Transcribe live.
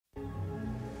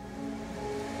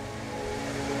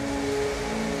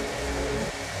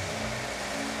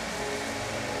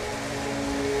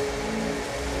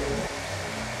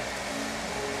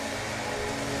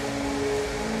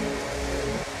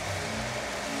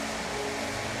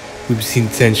We've seen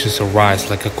tensions arise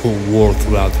like a cold war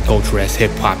throughout the culture as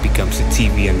hip-hop becomes a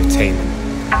TV entertainment.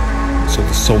 So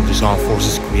the soldiers' armed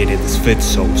forces created the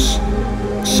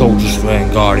SUBTÍTULOS, soldiers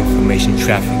vanguard information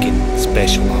trafficking,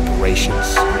 special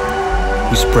operations.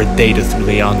 We spread data through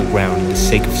the underground in the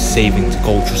sake of saving the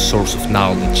culture's source of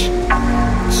knowledge.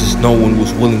 Since no one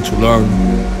was willing to learn,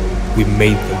 we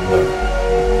made them learn.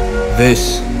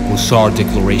 This was our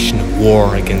declaration of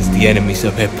war against the enemies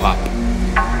of hip-hop.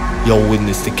 You'll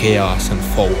witness the chaos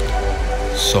unfold,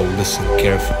 so listen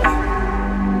carefully.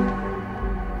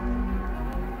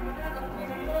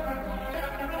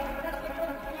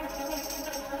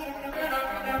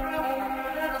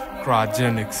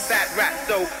 Cryogenikz. Fat rap,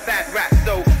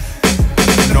 so.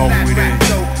 Know who it is.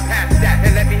 Pass that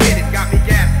and let me hit it. Got me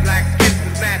gas, black kids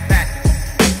with mad hat.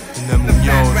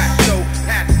 N.Muñoz.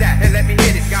 Pass that and let me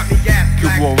hit it. Got me gas,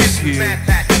 black kids with mad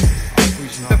hat.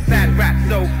 The fat rap,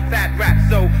 so.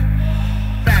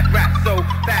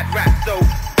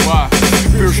 Wow.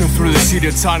 Version through the city,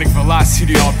 tonic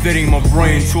velocity, updating my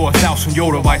brain to 1,000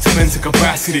 yottabytes of mental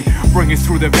capacity, bringing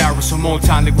through the barriers of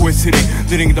multi liquidity,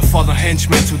 leading the fallen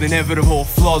henchmen to the inevitable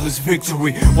flawless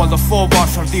victory. While the four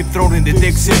bars are deep throating the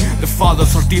Dixon, the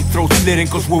fathers are deep throat slitting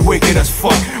cause we're wicked as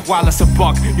fuck. Wild as a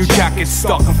buck, new jacket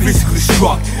stuck and physically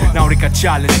struck. Now they got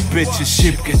challenge, bitches,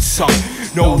 ship gets sunk.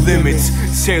 No limits,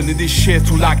 sailing this shit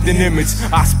to like the limits.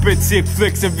 I spit sick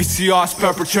flicks and VCRs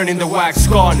perpetrating the wax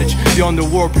carnage. The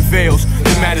underworld prevails,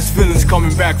 the maddest villains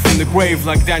coming back from the grave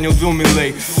like Daniel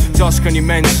Dumile. Tuscany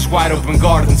men's wide open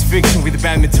gardens, fiction with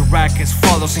badminton rackets,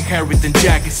 follows inheriting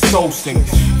jackets, toasting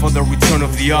for the return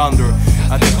of the under.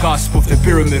 At the cusp of the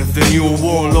pyramid of the new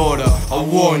world order, I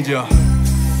warned ya.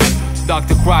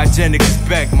 Dr. Cryogenikz is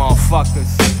back,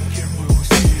 motherfuckers.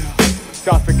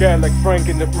 Got forget like Frank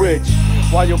in the bridge,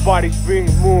 while your body's being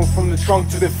moved from the trunk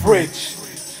to the fridge.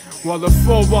 While the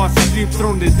four bars are deep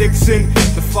thrown the Dixon,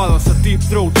 the fathers are deep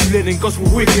throat slitting cause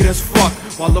we're wicked as fuck.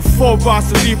 While the four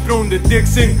bars are deep thrown the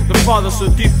Dixon, the fathers are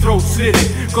deep throat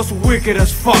slitting cause we're wicked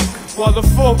as fuck. While the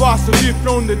four bars are deep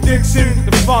thrown the Dixon,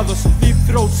 the fathers are deep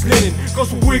throat slitting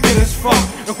cause we're wicked as fuck.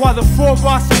 And while the four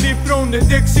bars are deep thrown the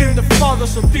Dixon, the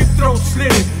fathers are deep throat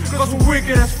slitting cause we're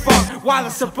wicked as fuck. Wild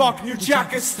as a buck, new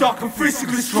jacket stuck and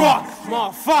physically struck,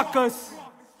 motherfuckers.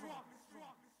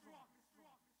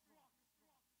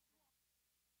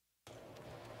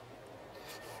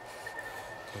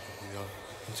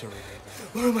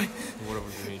 Where am I? Whatever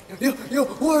you need. Yo,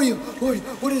 who are you?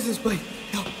 What is this place?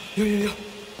 Yo.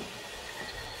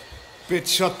 Bitch,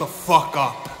 shut the fuck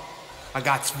up. I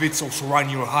got SUBTÍTULOS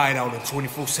surrounding your hideout and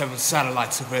 24/7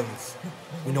 satellite surveillance.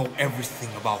 We know everything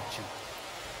about you.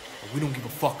 But we don't give a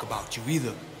fuck about you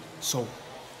either. So,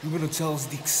 you're gonna tell us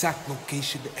the exact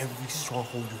location of every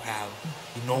stronghold you have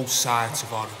in all sides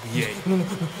of our BA. No.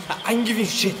 I ain't giving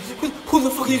shit. Who the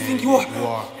fuck do you think you are? You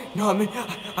are. No, I mean,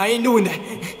 I ain't doing that.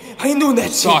 I ain't doing that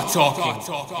shit. Start talking.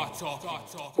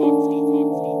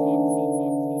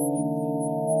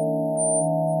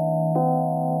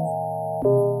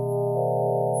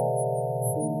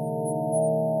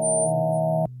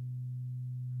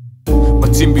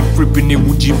 Team be ripping it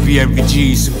with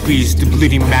GPRVGs and P's,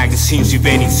 depleting magazines,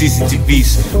 evading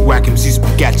CCTVs, whack MCs,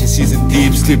 be catching season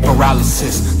deep, sleep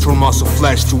paralysis, turn muscle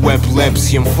flesh to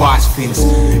epilepsy and phosphines,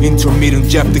 intermittent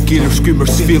Jeff the killer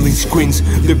screamers, feeling screens,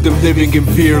 live them living in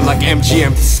fear like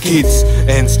MGM skids,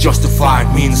 ends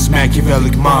justified means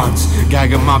Machiavellic minds,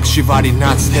 Gagamak, Shivari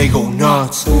nuts, Lego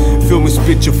nuts, film and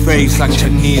spit your face like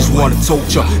Chinese water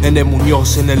torture, and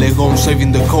N.Muñoz y L Gonzz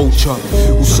saving the culture,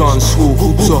 who sons who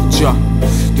taught ya?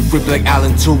 The grip like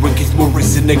Alan Turing, Keith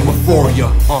Morris, Enigma for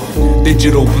ya.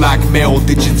 Digital blackmail,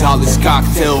 digitalis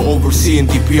cocktail, overseeing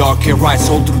DPRK rights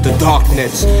all through the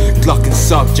darknets. Clucking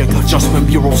subject, adjustment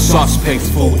bureau suspects,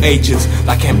 full agents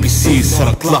like NPCs at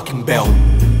a clucking bell.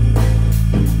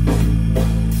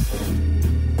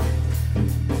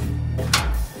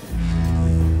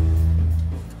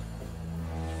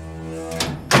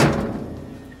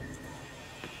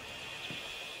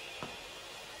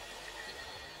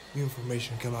 New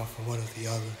information came out from one of the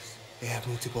others. They have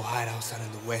multiple hideouts out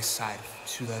on the west side, from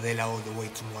Ciudadela all the way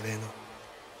to Moreno.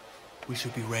 We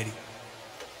should be ready.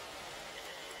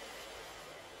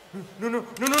 No,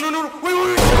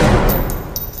 wait!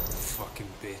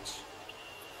 Fucking bitch.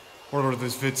 Order the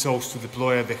SUBTÍTULOS to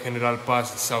deploy at the General Paz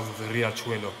south of the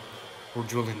Riachuelo. We're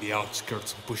drilling the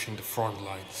outskirts and pushing the front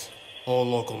lines. All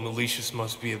local militias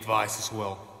must be advised as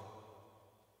well.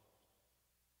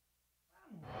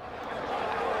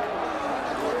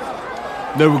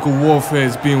 Lyrical warfare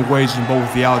is being waged in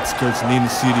both the outskirts and inner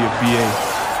city of BA.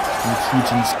 In the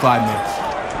true climax.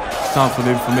 It's time for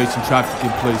the information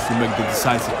trafficking place to make the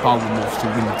decisive power moves to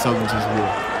win the intelligence war.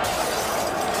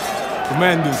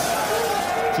 commanders,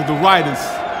 to the writers,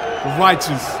 the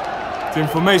righteous, to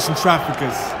information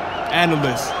traffickers,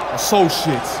 analysts,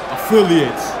 associates,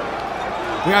 affiliates.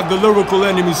 We have the lyrical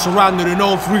enemy surrounded in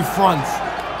all three fronts.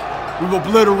 We've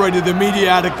obliterated the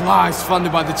mediatic lies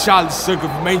funded by the childish circuit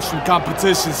of mainstream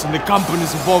competitions and the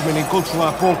companies involving in cultural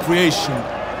appropriation.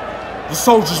 The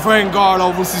soldier's vanguard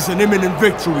oversees an imminent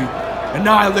victory,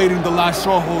 annihilating the last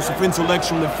strongholds of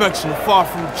intellectual infection far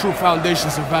from the true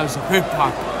foundations and values of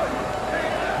hip-hop.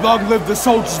 Long live the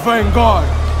soldier's vanguard.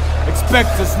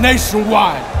 Expect us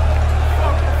nationwide.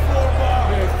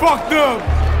 Yeah, fuck them.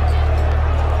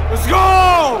 Let's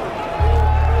go!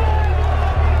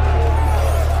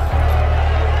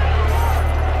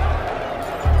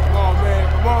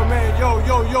 Come on, man.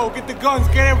 Yo, get the guns,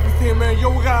 get everything, man. Yo,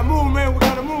 we gotta move, man. We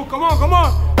gotta move. Come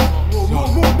on. Move.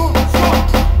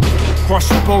 Crush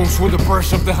your bones with the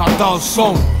burst of the hot dollar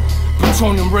zone.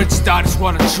 Plutonium-rich, that is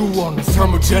what I chew on.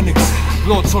 Thermogenikz,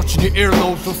 blood touching your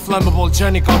earlobes with flammable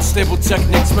genic, unstable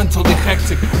techniques, mentally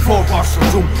hectic. 4 bars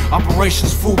of room,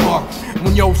 operations full bar.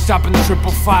 Muñoz stopping the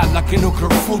 555 like a nuclear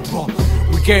football.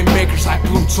 We game makers like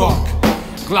blue talk.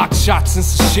 Glock shots in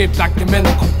the shape like the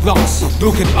medical blocks.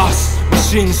 Look at us,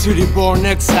 machine city born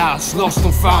exiles, lost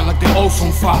and found like the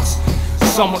ozone files.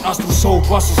 Summon us through soul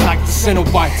buses like the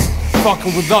Cenobites.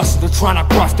 Fucking with us, they're trying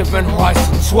to cross the event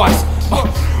horizon twice.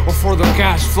 Or for the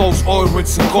cash flows, oil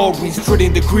rigs and gold rings,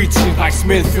 treating the greeting like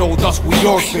Smithfield, us we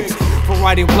orphans. For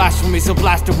writing blasphemies and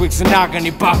blaster wigs and agony,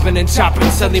 popping and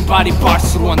chopping, selling body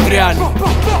parts through Andriani.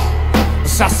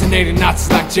 Assassinating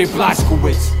Nazis like Jay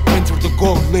Blazkowicz. Enter the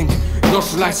gold link,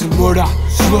 industrializing murder,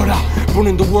 slaughter,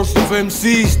 burning the worst of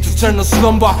MCs to turn a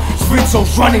slumber. Street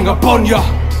souls running upon ya.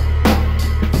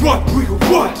 What we gon'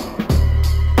 what?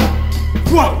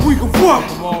 What we gon' what?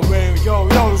 Come on, man, yo,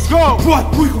 let's go.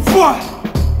 What we gon' what?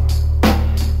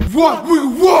 What we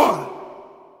gon' what?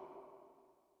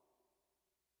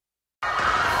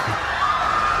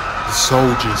 The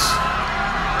soldiers,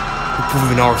 we're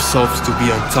proving ourselves to be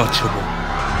untouchable.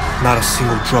 Not a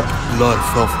single drop of blood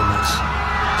fell from us.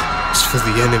 As for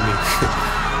the enemy,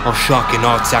 our shock and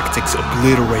our tactics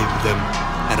obliterated them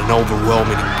at an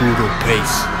overwhelming and brutal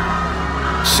pace.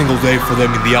 A single day for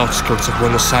them in the outskirts of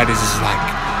Buenos Aires is like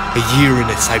a year in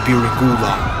a Siberian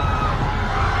gulag.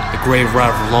 The grave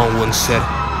rider long once said,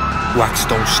 "Wax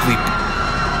don't sleep."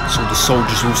 So the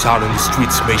soldiers loose out on the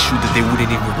streets made sure that they wouldn't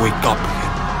even wake up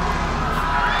again.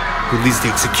 Release the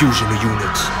executioner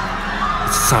units.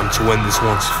 It's time to end this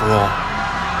once for all.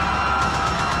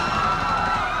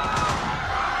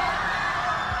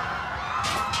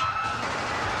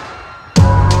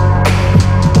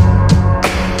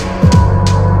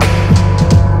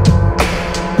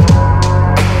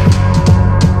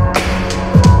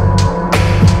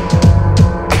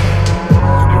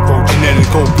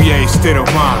 State of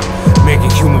mind, making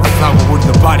human flower with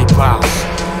the body piles.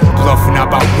 Bluffing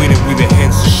about winning with their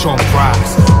hands to show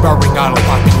prize. Burying idle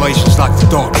populations like the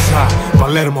dark side.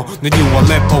 Palermo, the new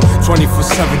Aleppo,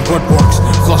 24/7 woodworks.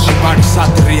 Flushing bodies out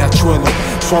the Riachuelo.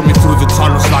 Swarming through the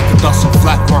tunnels like a dust of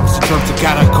flatworms. The church of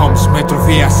catacombs,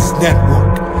 Metrovias'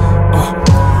 network.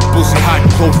 Bulls and hide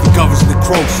clothes, the governs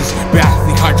necrosis.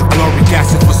 Bathing hydrochloric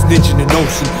acid for snitching in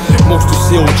ocean. Most of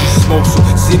COG's smoke,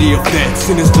 city of dead.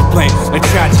 Sinister plane, like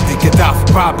tragedy,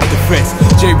 Gaddafi, Bob in defense.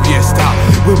 JBS style,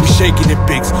 we'll be shaking in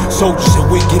pigs. Soldiers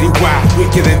and wicked and wild,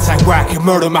 wicked anti-whack and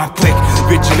murder my clique.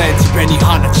 Vigilante, Benny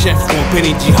Hanna, chef, or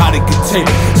Benny Jihad and contain.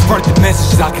 Spread the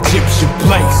message like Egyptian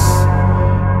place.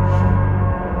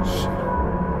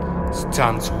 It's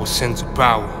time to ascend to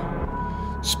power.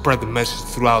 Spread the message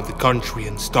throughout the country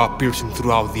and start piercing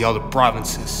throughout the other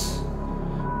provinces.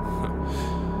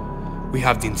 We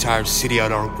have the entire city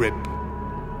at our grip.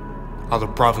 Other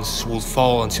provinces will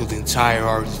fall until the entire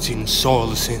Argentine soil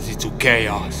descends into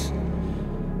chaos.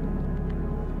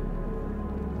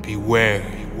 Beware,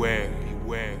 beware,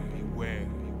 beware, beware,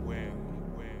 beware,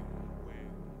 beware,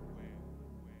 beware.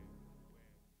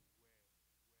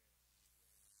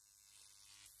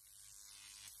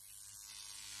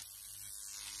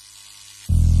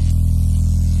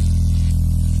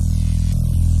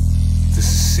 This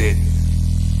is it.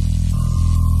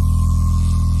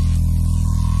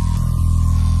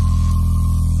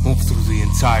 Move through the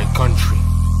entire country.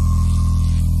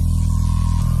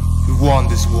 We won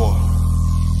this war.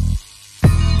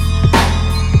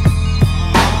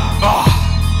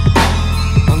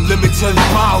 Unlimited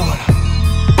power.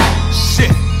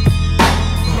 Shit.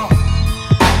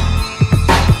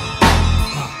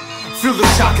 Feel the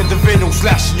shock of the venom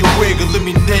slashing your wig,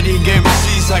 eliminating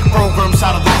MCs melodies like programs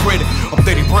out of the grid,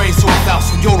 updating brains to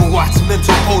 1,000 euro watts of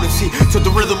mental potency, to the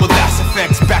rhythm of That's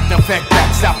effects. Back the effect,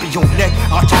 back snapping your neck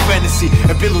out your fantasy,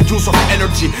 and build use of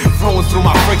energy flowing through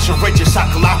my friction range,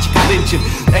 psychological engine.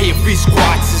 AFV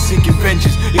squads is seeking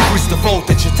vengeance, increase the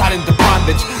voltage, tighten the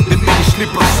bondage, diminish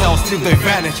sleeper cells till they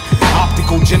vanish.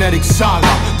 Optical genetics saga,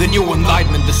 the new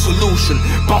enlightenment, the solution,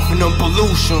 buffing on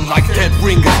pollution like dead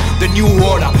ringers. The new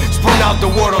order, spun out the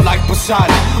water like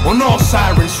Poseidon, on all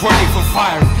sirens ready for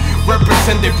firing.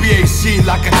 Represent the BAC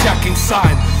like attacking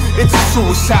sign. It's a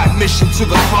suicide mission to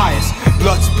the fires.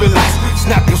 Blood spillers,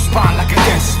 snap your spine like a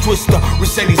gas twister.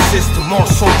 Resetting system, more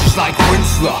soldiers like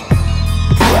Rinsler.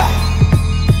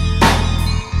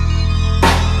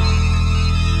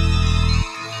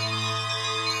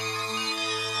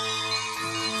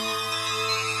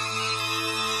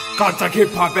 Contact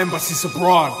hip-hop embassies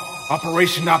abroad.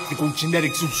 Operation Optical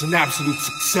Genetics is an absolute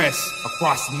success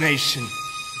across the nation.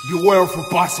 Beware for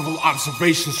possible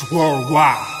observations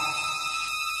worldwide.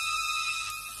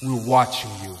 We're watching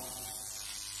you.